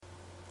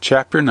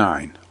Chapter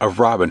 9 of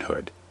Robin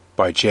Hood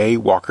by J.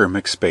 Walker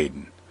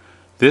McSpadden.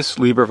 This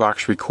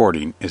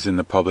recording is in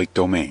the public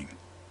domain.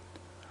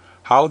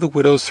 How the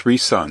Widow's 3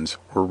 Sons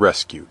were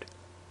Rescued.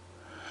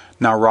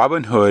 Now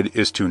Robin Hood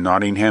is to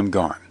Nottingham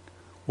gone,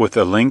 with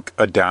a link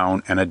a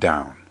down and a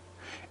down,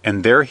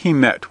 and there he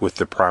met with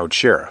the proud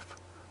sheriff,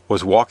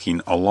 was walking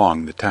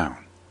along the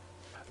town.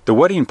 The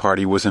wedding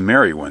party was a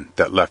merry one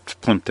that left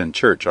Plympton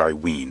Church, I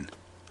ween,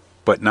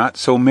 but not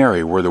so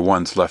merry were the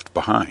ones left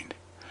behind.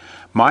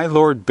 My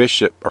Lord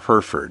Bishop of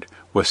Hereford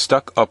was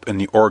stuck up in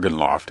the organ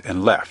loft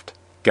and left,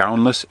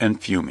 gownless and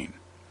fuming.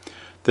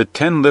 The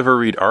 10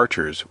 liveried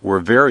archers were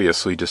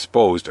variously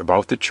disposed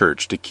about the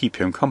church to keep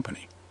him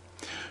company,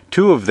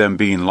 2 of them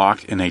being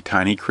locked in a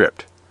tiny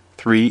crypt,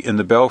 3 in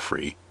the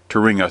belfry, to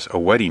ring us a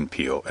wedding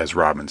peal, as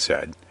Robin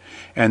said,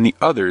 and the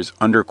others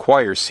under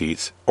choir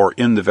seats or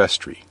in the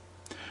vestry.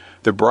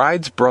 The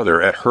bride's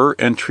brother at her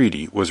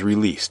entreaty was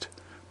released,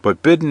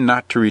 but bidden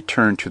not to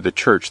return to the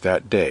church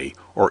that day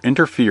or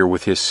interfere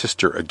with his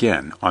sister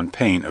again on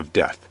pain of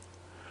death,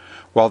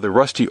 while the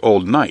rusty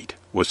old knight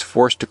was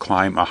forced to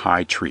climb a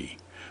high tree,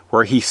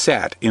 where he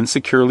sat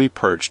insecurely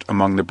perched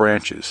among the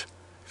branches,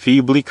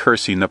 feebly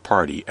cursing the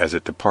party as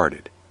it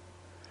departed.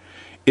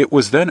 It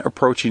was then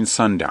approaching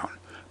sundown,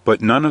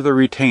 but none of the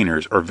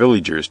retainers or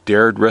villagers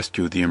dared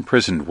rescue the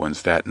imprisoned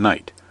ones that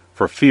night,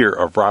 for fear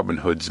of Robin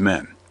Hood's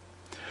men.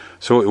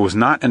 So it was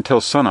not until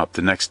sunup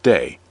the next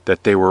day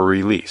that they were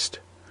released.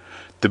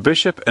 The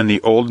bishop and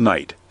the old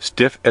knight,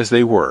 stiff as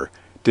they were,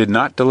 did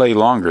not delay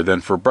longer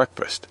than for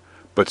breakfast,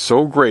 but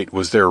so great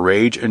was their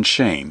rage and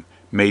shame,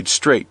 made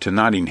straight to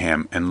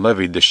Nottingham and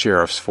levied the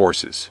sheriff's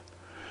forces.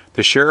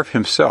 The sheriff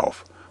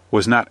himself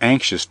was not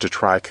anxious to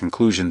try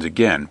conclusions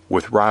again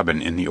with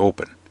Robin in the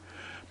open.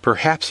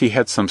 Perhaps he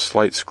had some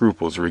slight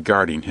scruples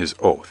regarding his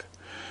oath,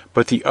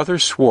 but the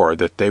others swore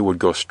that they would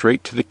go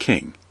straight to the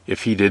king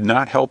if he did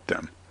not help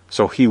them,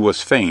 so he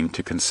was fain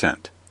to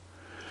consent.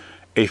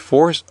 A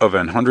force of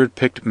 100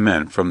 picked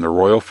men from the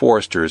royal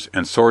foresters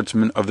and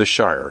swordsmen of the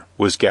shire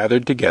was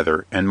gathered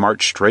together and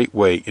marched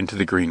straightway into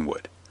the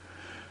greenwood.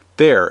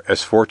 There,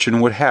 as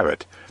fortune would have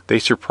it, they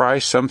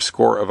surprised some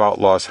score of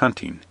outlaws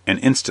hunting, and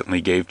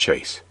instantly gave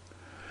chase.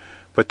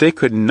 But they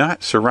could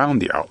not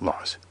surround the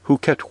outlaws, who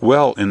kept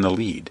well in the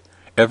lead,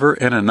 ever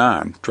and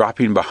anon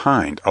dropping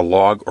behind a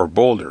log or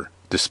boulder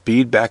to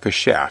speed back a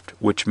shaft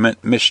which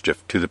meant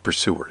mischief to the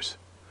pursuers.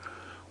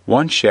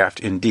 One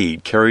shaft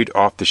indeed carried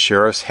off the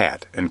sheriff's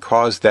hat and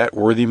caused that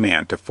worthy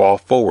man to fall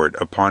forward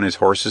upon his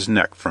horse's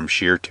neck from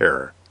sheer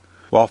terror,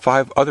 while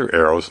 5 other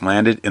arrows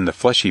landed in the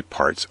fleshy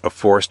parts of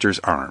Forrester's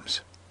arms.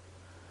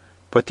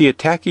 But the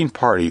attacking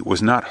party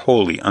was not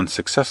wholly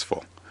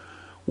unsuccessful.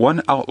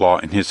 One outlaw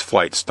in his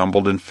flight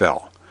stumbled and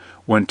fell,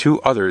 when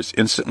 2 others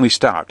instantly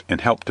stopped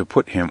and helped to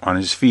put him on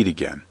his feet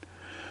again.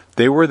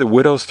 They were the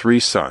widow's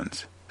 3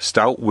 sons,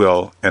 stout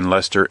Will and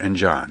Lester and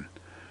John.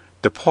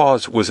 The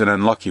pause was an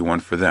unlucky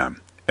one for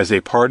them, as a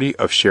party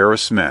of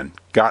sheriff's men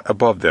got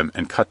above them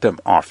and cut them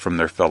off from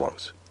their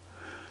fellows.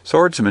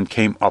 Swordsmen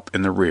came up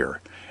in the rear,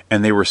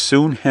 and they were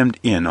soon hemmed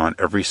in on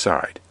every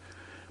side.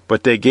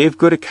 But they gave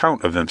good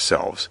account of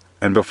themselves,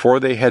 and before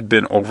they had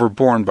been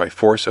overborne by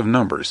force of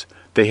numbers,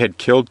 they had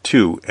killed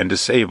 2 and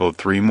disabled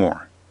 3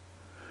 more.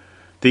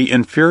 The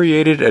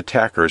infuriated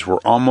attackers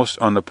were almost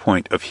on the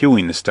point of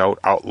hewing the stout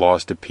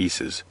outlaws to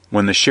pieces,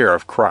 when the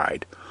sheriff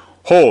cried,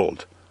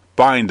 "Hold!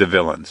 Bind the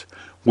villains!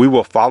 We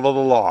will follow the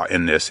law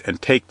in this and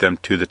take them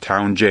to the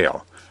town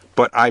jail,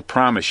 but I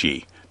promise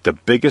ye, the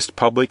biggest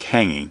public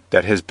hanging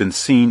that has been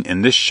seen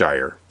in this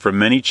shire for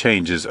many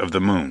changes of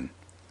the moon."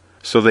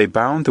 So they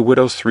bound the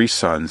widow's 3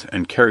 sons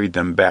and carried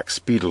them back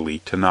speedily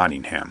to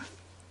Nottingham.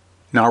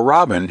 Now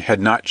Robin had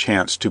not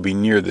chanced to be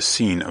near the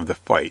scene of the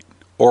fight,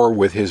 or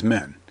with his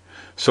men,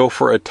 so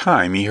for a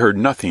time he heard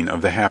nothing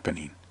of the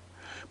happening.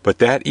 But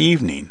that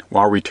evening,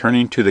 while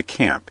returning to the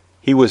camp,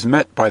 he was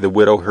met by the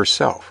widow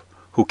herself,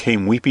 who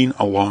came weeping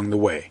along the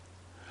way.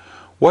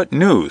 What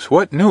news,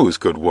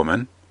 good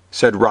woman?"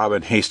 said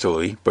Robin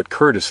hastily but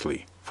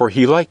courteously, for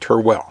he liked her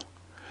well.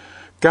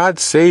 "God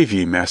save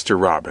ye, Master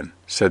Robin,"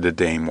 said the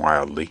dame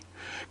wildly.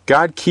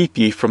 "God keep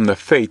ye from the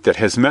fate that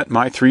has met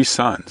my 3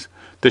 sons.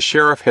 The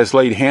sheriff has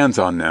laid hands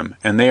on them,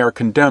 and they are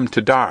condemned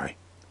to die."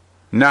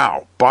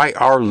 "Now, by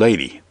Our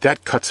Lady,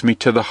 that cuts me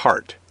to the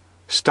heart.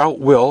 Stout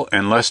Will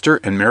and Lester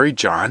and merry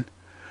John,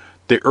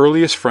 the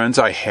earliest friends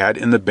I had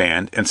in the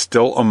band, and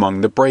still among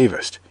the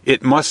bravest.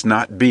 It must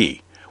not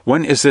be.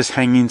 When is this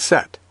hanging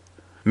set?"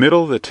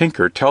 "Middle the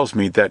tinker tells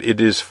me that it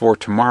is for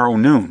tomorrow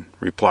noon,"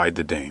 replied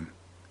the dame.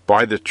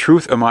 "By the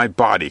truth o' my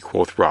body,"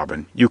 quoth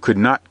Robin, "you could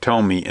not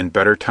tell me in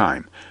better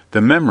time.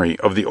 The memory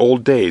of the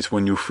old days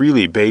when you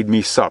freely bade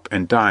me sup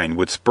and dine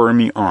would spur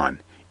me on,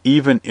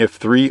 even if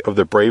 3 of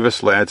the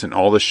bravest lads in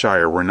all the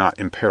shire were not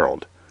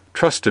imperilled.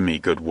 Trust to me,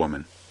 good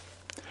woman."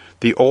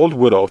 The old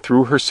widow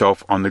threw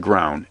herself on the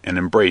ground and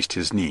embraced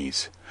his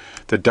knees.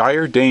 "The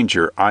dire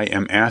danger I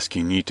am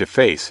asking ye to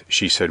face,"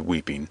 she said,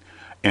 weeping,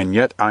 "and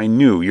yet I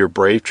knew your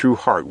brave true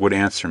heart would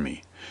answer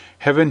me.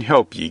 Heaven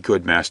help ye,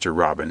 good Master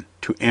Robin,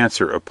 to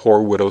answer a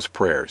poor widow's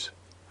prayers."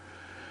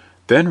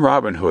 Then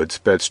Robin Hood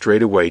sped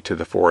straightway to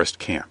the forest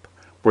camp,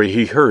 where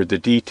he heard the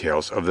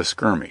details of the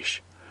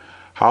skirmish.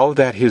 How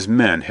that his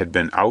men had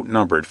been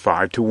outnumbered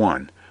 5 to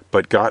 1,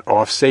 but got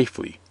off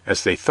safely,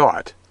 as they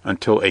thought,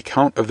 until a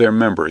count of their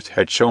members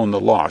had shown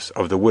the loss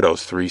of the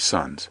widow's 3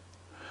 sons.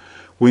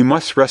 "We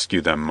must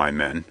rescue them, my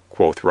men,"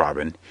 quoth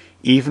Robin,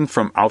 "even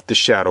from out the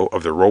shadow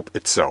of the rope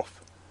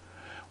itself."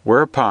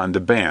 Whereupon the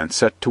band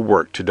set to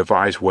work to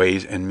devise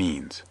ways and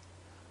means.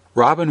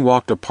 Robin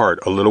walked apart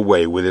a little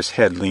way with his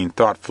head leaned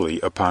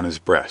thoughtfully upon his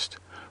breast,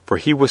 for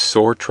he was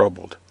sore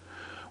troubled.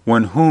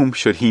 When whom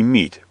should he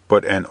meet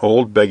but an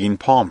old begging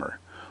palmer,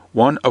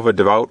 one of a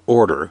devout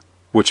order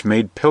which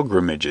made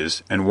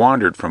pilgrimages and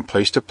wandered from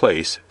place to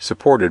place,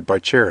 supported by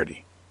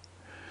charity.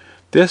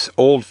 This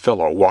old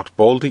fellow walked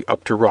boldly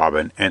up to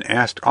Robin and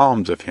asked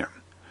alms of him,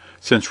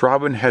 since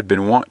Robin had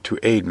been wont to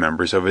aid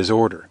members of his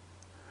order.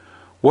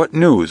 What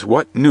news,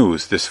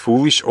 this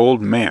foolish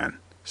old man?"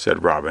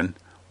 said Robin.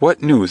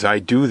 "What news, I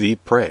do thee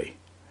pray?"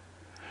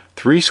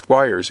 "3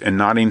 squires in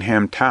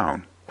Nottingham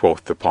town,"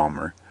 quoth the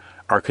palmer,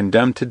 "are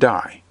condemned to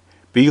die.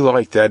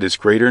 Belike that is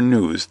greater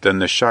news than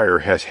the shire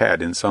has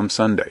had in some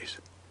Sundays."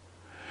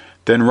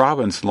 Then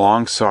Robin's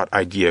long-sought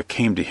idea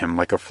came to him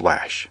like a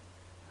flash.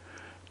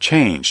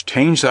 Change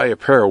thy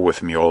apparel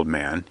with me, old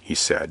man," he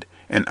said,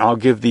 "and I'll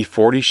give thee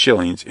 40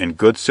 shillings in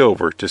good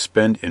silver to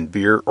spend in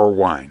beer or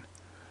wine."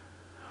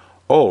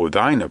 "Oh,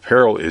 thine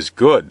apparel is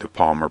good," the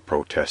palmer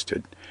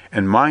protested,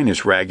 "and mine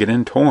is ragged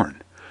and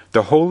torn.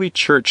 The Holy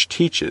Church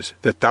teaches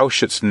that thou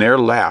shouldst ne'er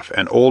laugh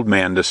an old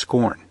man to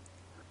scorn.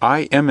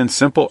 I am in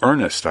simple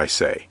earnest, I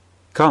say.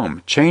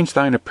 Come, change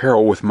thine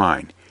apparel with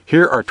mine.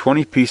 Here are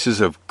 20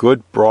 pieces of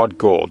good broad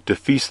gold to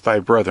feast thy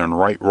brethren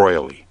right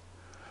royally."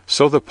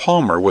 So the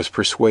palmer was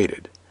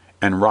persuaded,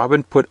 and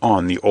Robin put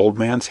on the old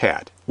man's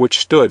hat, which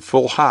stood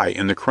full high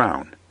in the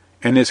crown,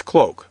 and his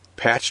cloak,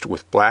 patched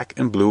with black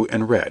and blue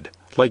and red,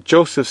 like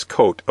Joseph's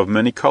coat of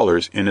many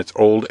colors in its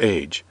old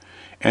age,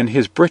 and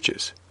his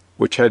breeches,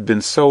 which had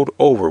been sewed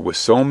over with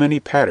so many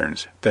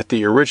patterns that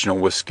the original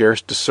was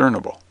scarce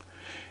discernible,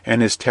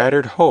 and his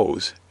tattered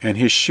hose, and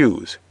his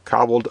shoes,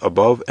 cobbled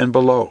above and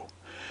below.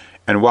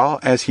 And while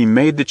as he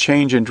made the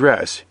change in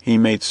dress, he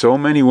made so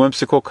many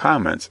whimsical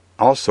comments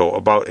also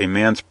about a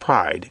man's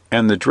pride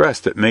and the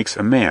dress that makes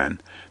a man,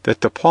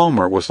 that the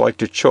palmer was like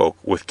to choke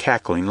with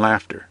cackling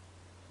laughter.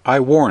 I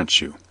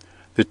warrant you,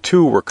 the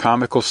two were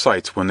comical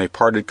sights when they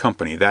parted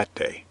company that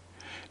day.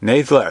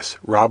 Natheless,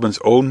 Robin's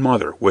own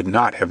mother would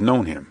not have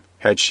known him,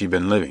 had she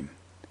been living.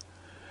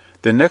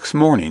 The next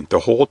morning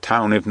the whole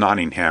town of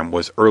Nottingham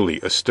was early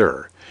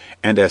astir,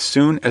 and as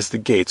soon as the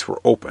gates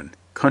were open,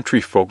 country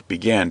folk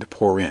began to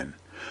pour in,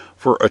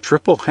 for a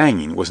triple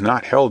hanging was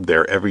not held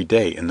there every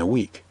day in the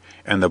week,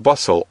 and the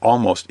bustle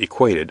almost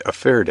equated a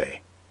fair day.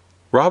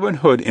 Robin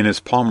Hood in his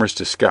palmer's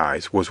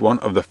disguise was one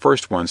of the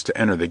first ones to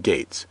enter the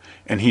gates,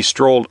 and he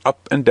strolled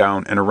up and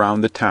down and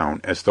around the town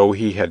as though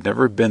he had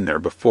never been there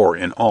before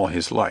in all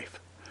his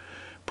life.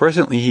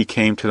 Presently he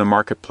came to the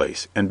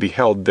market-place, and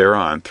beheld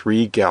thereon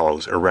 3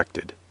 gallows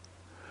erected.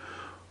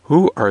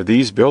 "Who are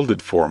these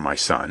builded for, my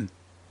son?"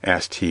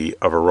 asked he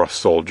of a rough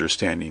soldier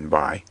standing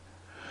by.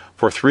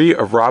 "For 3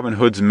 of Robin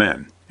Hood's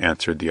men,"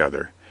 answered the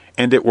other.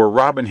 "And it were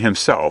Robin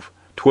himself,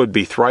 'twould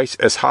be thrice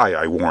as high,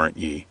 I warrant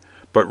ye.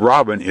 But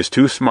Robin is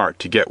too smart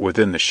to get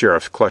within the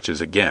sheriff's clutches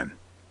again."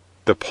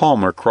 The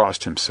palmer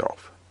crossed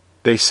himself.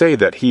 "They say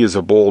that he is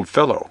a bold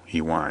fellow," he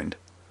whined.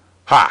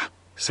 "Ha!"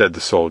 said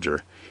the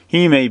soldier.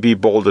 "He may be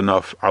bold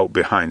enough out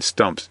behind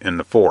stumps in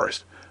the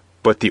forest,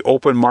 but the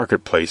open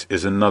market-place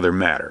is another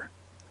matter."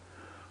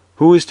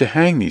 "Who is to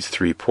hang these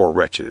 3 poor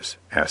wretches?"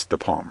 asked the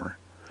palmer.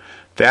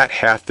 "That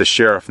hath the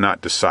sheriff not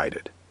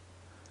decided.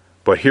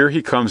 But here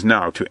he comes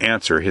now to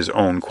answer his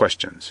own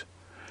questions."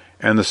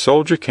 And the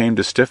soldier came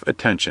to stiff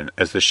attention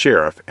as the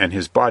sheriff and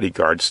his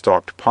bodyguard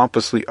stalked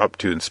pompously up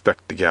to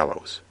inspect the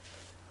gallows.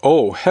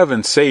 "Oh,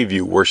 heaven save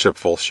you,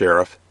 worshipful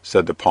sheriff,"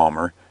 said the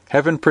palmer.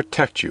 "Heaven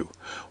protect you.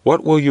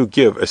 What will you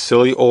give a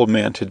silly old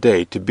man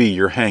today to be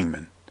your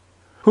hangman?"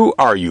 "Who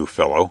are you,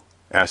 fellow?"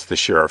 asked the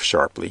sheriff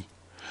sharply.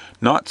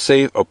 "Naught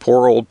save a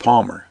poor old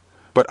palmer.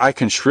 But I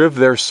can shrive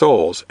their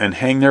souls and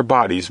hang their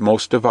bodies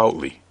most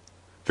devoutly."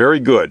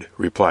 "Very good,"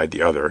 replied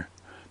the other.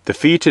 "The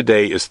fee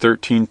today is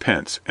 13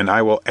 pence, and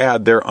I will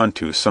add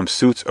thereunto some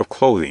suits of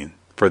clothing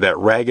for that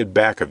ragged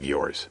back of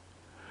yours."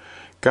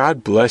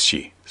 "God bless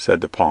ye,"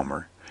 said the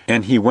palmer,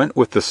 and he went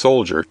with the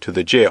soldier to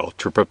the jail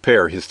to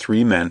prepare his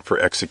 3 men for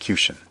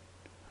execution.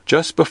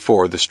 Just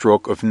before the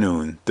stroke of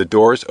noon the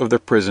doors of the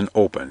prison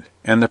opened,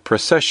 and the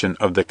procession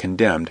of the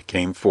condemned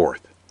came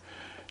forth.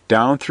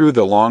 Down through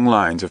the long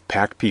lines of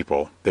packed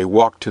people they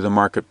walked to the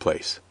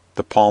market-place,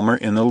 the palmer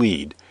in the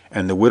lead,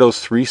 and the widow's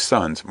 3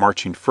 sons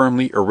marching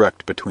firmly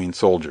erect between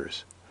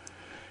soldiers.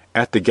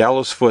 At the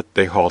gallows foot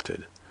they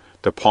halted.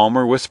 The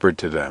palmer whispered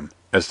to them,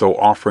 as though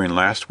offering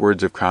last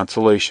words of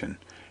consolation,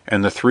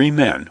 and the 3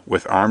 men,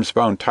 with arms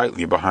bound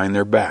tightly behind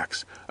their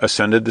backs,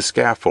 ascended the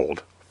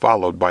scaffold,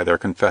 followed by their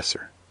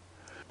confessor.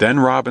 Then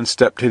Robin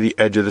stepped to the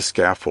edge of the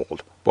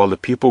scaffold, while the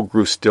people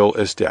grew still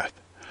as death,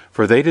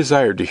 for they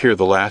desired to hear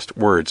the last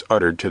words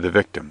uttered to the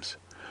victims.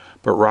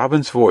 But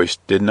Robin's voice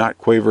did not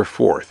quaver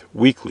forth,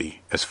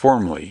 weakly as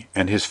formerly,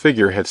 and his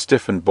figure had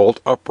stiffened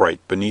bolt upright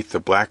beneath the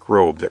black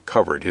robe that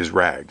covered his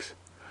rags.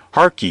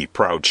 "Hark ye,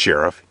 proud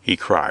Sheriff," he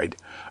cried,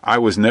 "I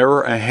was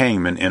ne'er a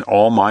hangman in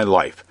all my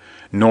life,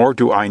 nor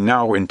do I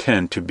now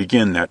intend to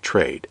begin that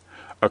trade.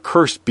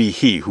 Accursed be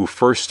he who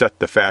first set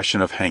the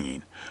fashion of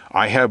hanging.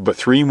 I have but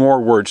 3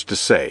 more words to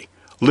say.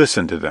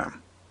 Listen to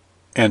them."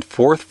 And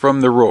forth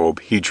from the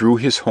robe he drew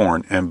his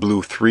horn and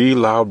blew 3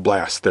 loud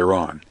blasts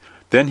thereon.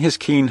 Then his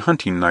keen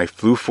hunting knife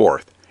flew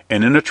forth,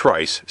 and in a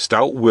trice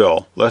stout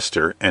Will,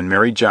 Lester, and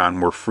Merry John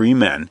were free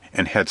men,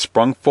 and had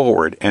sprung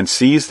forward and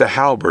seized the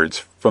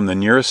halberds from the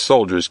nearest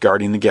soldiers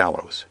guarding the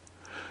gallows.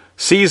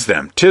 "Seize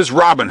them! 'Tis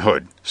Robin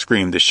Hood!"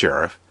 screamed the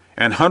Sheriff.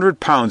 "An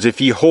 £100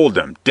 if ye hold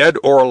them, dead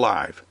or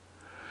alive."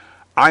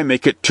 "I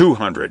make it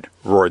 200,"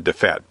 roared the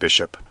fat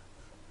Bishop.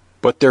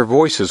 But their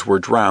voices were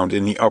drowned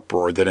in the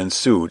uproar that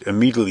ensued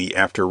immediately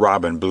after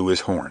Robin blew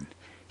his horn.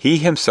 He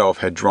himself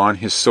had drawn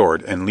his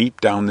sword and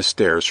leaped down the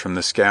stairs from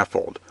the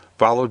scaffold,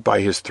 followed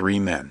by his 3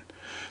 men.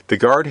 The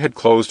guard had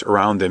closed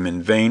around them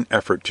in vain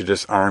effort to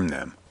disarm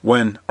them,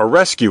 when "A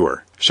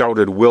rescuer!"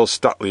 shouted Will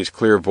Stuteley's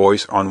clear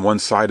voice on one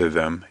side of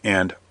them,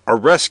 and "A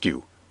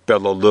rescue!"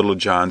 bellowed Little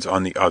John's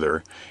on the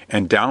other,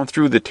 and down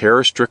through the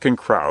terror-stricken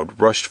crowd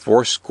rushed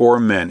 80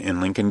 men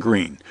in Lincoln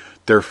Green,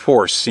 their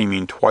force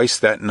seeming twice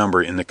that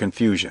number in the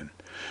confusion.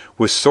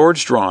 With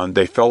swords drawn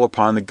they fell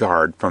upon the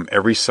guard from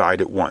every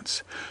side at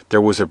once.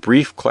 There was a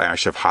brief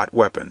clash of hot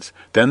weapons,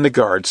 then the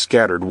guard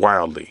scattered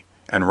wildly,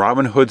 and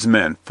Robin Hood's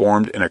men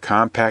formed in a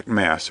compact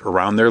mass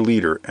around their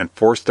leader and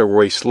forced their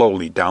way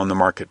slowly down the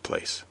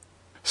market-place.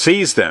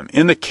 "Seize them,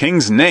 in the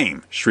King's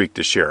name!" shrieked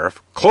the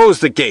Sheriff. "Close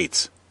the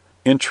gates!"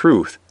 In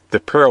truth, the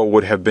peril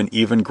would have been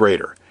even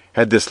greater,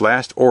 had this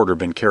last order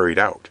been carried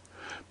out.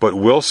 But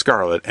Will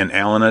Scarlet and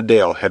Allan a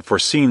Dale had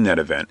foreseen that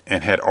event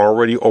and had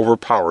already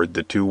overpowered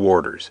the 2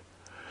 warders.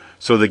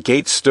 So the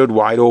gates stood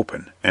wide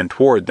open, and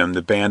toward them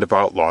the band of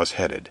outlaws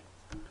headed.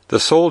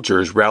 The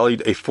soldiers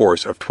rallied a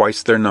force of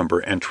twice their number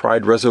and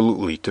tried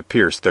resolutely to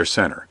pierce their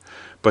center.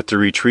 But the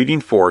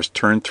retreating force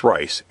turned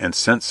thrice and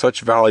sent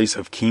such volleys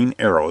of keen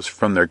arrows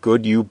from their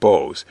good yew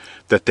bows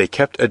that they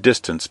kept a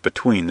distance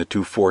between the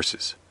 2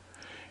 forces.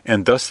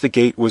 And thus the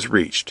gate was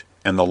reached,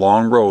 and the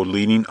long road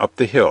leading up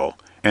the hill,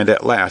 and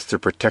at last the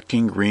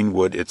protecting green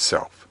wood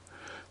itself.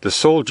 The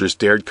soldiers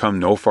dared come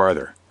no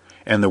farther,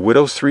 and the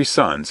widow's 3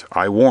 sons,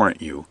 I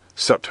warrant you,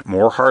 supped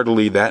more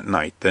heartily that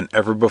night than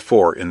ever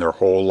before in their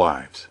whole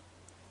lives.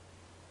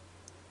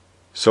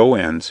 So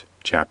ends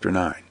chapter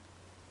 9.